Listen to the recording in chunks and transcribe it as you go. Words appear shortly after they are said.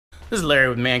This is Larry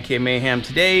with ManCave Mayhem.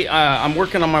 Today, I'm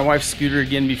working on my wife's scooter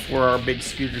again before our big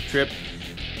scooter trip.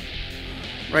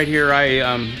 Right here, I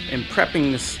am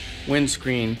prepping this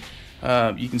windscreen.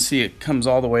 You can see it comes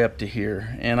all the way up to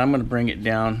here, and I'm going to bring it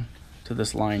down to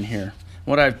this line here.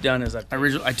 What I've done is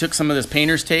I took some of this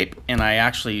painter's tape and I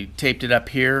actually taped it up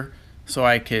here so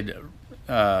I could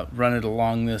run it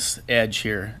along this edge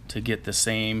here to get the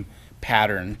same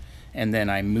pattern, and then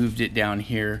I moved it down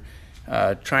here.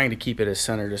 Trying to keep it as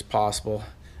centered as possible.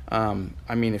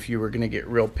 I mean, if you were going to get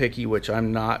real picky, which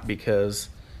I'm not because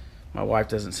my wife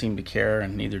doesn't seem to care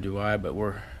and neither do I, but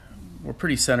we're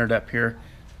pretty centered up here,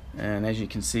 and as you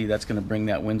can see, that's going to bring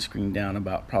that windscreen down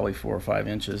about probably 4 or 5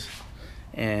 inches,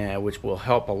 and which will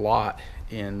help a lot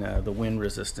in the wind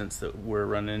resistance that we're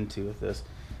running into with this.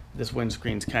 This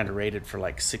windscreen's kind of rated for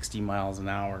like 60 miles an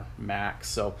hour max,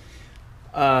 so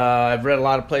I've read a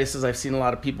lot of places, I've seen a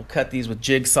lot of people cut these with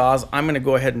jigsaws. I'm going to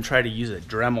go ahead and try to use a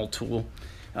Dremel tool,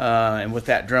 and with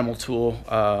that Dremel tool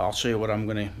I'll show you what I'm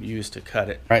going to use to cut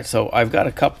it. All right, so I've got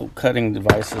a couple cutting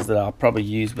devices that I'll probably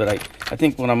use, but I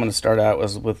think what I'm going to start out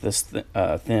was with this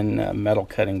thin metal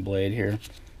cutting blade here,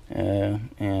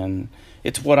 and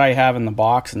it's what I have in the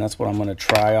box, and that's what I'm going to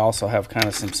try. I also have kind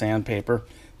of some sandpaper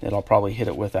that I'll probably hit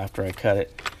it with after I cut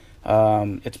it.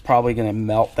 It's probably going to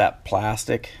melt that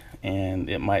plastic, and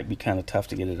it might be kind of tough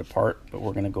to get it apart, but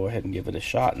we're going to go ahead and give it a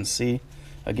shot and see.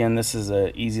 Again, this is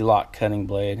a easy lock cutting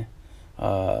blade,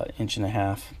 1.5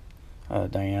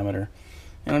 inch diameter,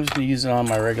 and I'm just going to use it on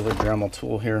my regular Dremel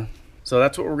tool here. So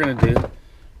that's what we're going to do.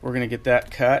 We're going to get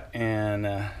that cut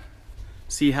and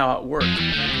see how it works.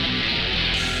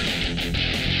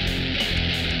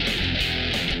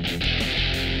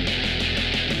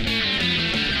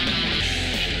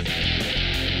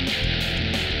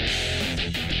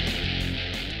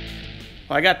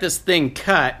 I got this thing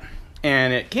cut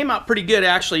and it came out pretty good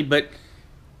actually, but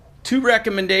 2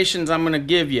 recommendations I'm going to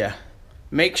give you.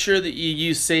 Make sure that you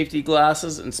use safety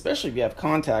glasses, and especially if you have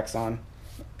contacts on,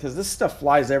 because this stuff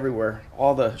flies everywhere,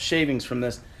 all the shavings from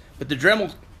this. But the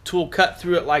Dremel tool cut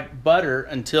through it like butter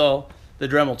until the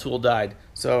Dremel tool died.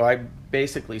 So I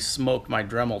basically smoked my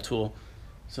Dremel tool.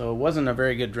 So it wasn't a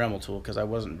very good Dremel tool because I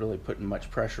wasn't really putting much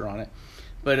pressure on it.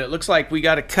 But it looks like we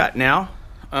got a cut now.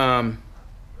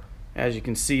 As you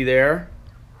can see there,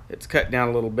 it's cut down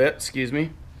a little bit, excuse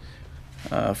me,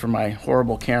 for my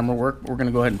horrible camera work. We're going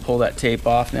to go ahead and pull that tape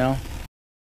off now.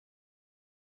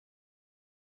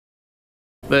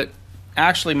 But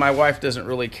actually my wife doesn't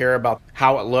really care about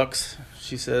how it looks.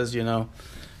 She says, you know,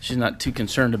 she's not too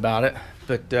concerned about it.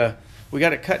 But we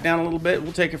got it cut down a little bit.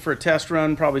 We'll take it for a test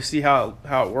run, probably see how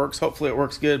it works. Hopefully it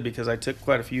works good because I took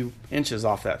quite a few inches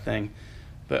off that thing.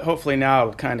 But hopefully now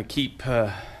it'll kind of keep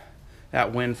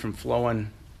that wind from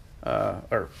flowing,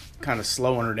 or kind of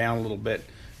slowing her down a little bit,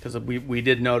 because we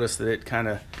did notice that it kind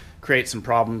of creates some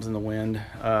problems in the wind.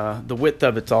 The width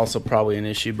of it's also probably an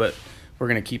issue, but we're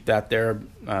going to keep that there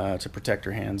to protect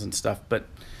her hands and stuff. But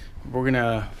we're going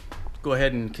to go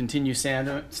ahead and continue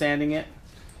sanding it.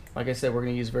 Like I said, we're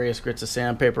going to use various grits of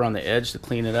sandpaper on the edge to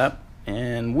clean it up,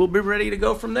 and we'll be ready to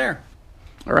go from there.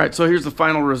 All right, so here's the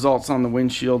final results on the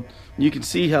windshield. You can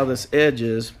see how this edge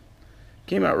is.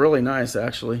 Came out really nice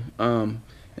actually, and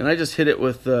I just hit it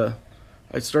with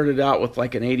I started out with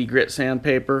like an 80 grit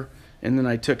sandpaper, and then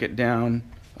I took it down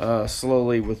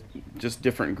slowly with just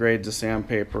different grades of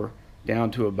sandpaper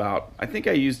down to about, I think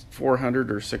I used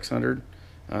 400 or 600.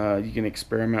 You can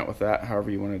experiment with that however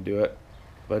you want to do it,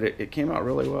 but it came out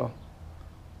really well.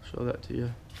 I'll show that to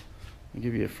you. I'll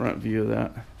give you a front view of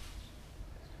that.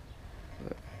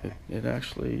 But it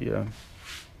actually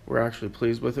we're actually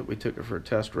pleased with it. We took it for a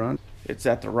test run. It's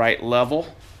at the right level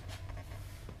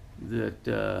that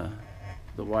the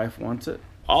wife wants it.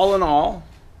 All in all,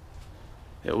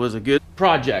 it was a good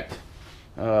project.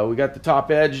 We got the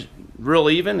top edge real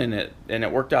even, and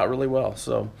it worked out really well.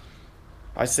 So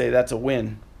I say that's a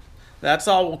win. That's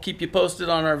all. We'll keep you posted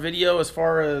on our video as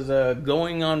far as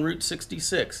going on Route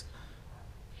 66.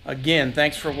 Again,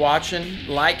 thanks for watching.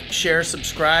 Like, share,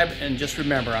 subscribe, and just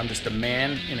remember, I'm just a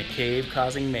man in a cave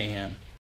causing mayhem.